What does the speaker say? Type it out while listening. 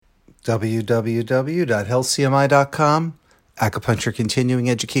www.healthcmi.com. Acupuncture Continuing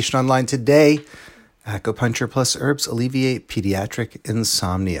Education Online today. Acupuncture plus herbs alleviate pediatric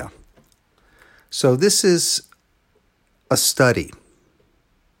insomnia. So this is a study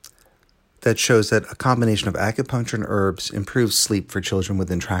that shows that a combination of acupuncture and herbs improves sleep for children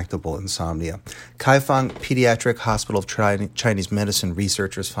with intractable insomnia. Kaifang Pediatric Hospital of Chinese Medicine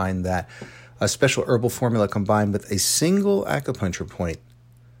researchers find that a special herbal formula combined with a single acupuncture point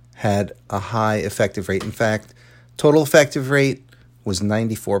had a high effective rate. In fact, total effective rate was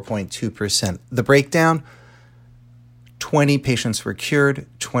 94.2%. The breakdown, 20 patients were cured,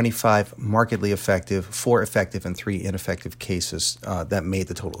 25 markedly effective, 4 effective and 3 ineffective cases. That made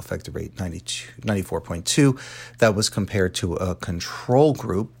the total effective rate 94.2. That was compared to a control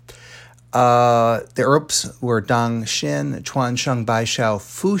group. The herbs were Dang Shen, Chuan Sheng Bai Xiao,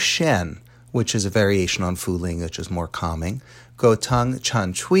 Fu Shen, which is a variation on Fu Ling, which is more calming, Go Tang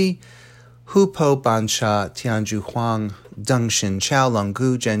Chan Chui, Hu Po Ban Sha, Tianju Huang, Deng Shin Chao, Long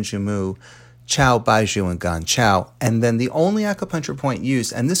Gu, Zhenju Mu, Chao Baizhu, and Gan Chao. And then the only acupuncture point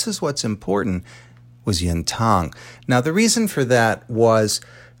used, and this is what's important, was Yin Tang. Now, the reason for that was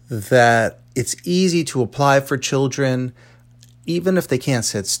that it's easy to apply for children. Even if they can't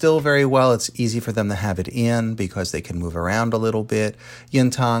sit still very well, it's easy for them to have it in because they can move around a little bit.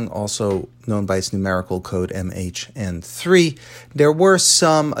 Yin Tang, also known by its numerical code MHN3. There were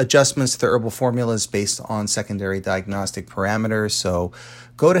some adjustments to the herbal formulas based on secondary diagnostic parameters. So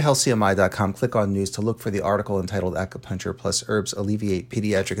go to healthcmi.com, click on news to look for the article entitled Acupuncture plus Herbs Alleviate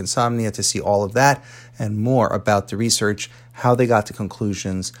Pediatric Insomnia to see all of that and more about the research, how they got to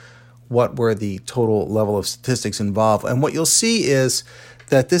conclusions, what were the total level of statistics involved. And what you'll see is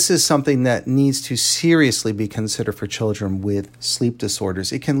that this is something that needs to seriously be considered for children with sleep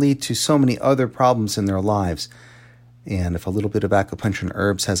disorders. It can lead to so many other problems in their lives. And if a little bit of acupuncture and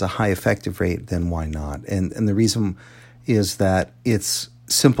herbs has a high effective rate, then why not? And the reason is that it's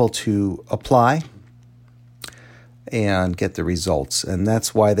simple to apply and get the results. And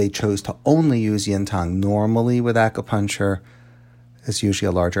that's why they chose to only use Yin Tang. Normally with acupuncture, it's usually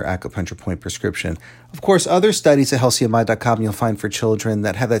a larger acupuncture point prescription. Of course, other studies at healthcmi.com you'll find for children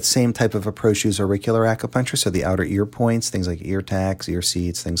that have that same type of approach use auricular acupuncture, so the outer ear points, things like ear tags, ear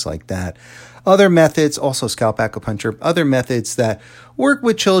seeds, things like that. Other methods, also scalp acupuncture, other methods that work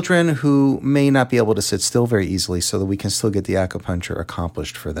with children who may not be able to sit still very easily so that we can still get the acupuncture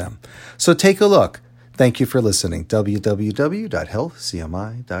accomplished for them. So take a look. Thank you for listening.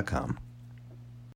 www.healthcmi.com.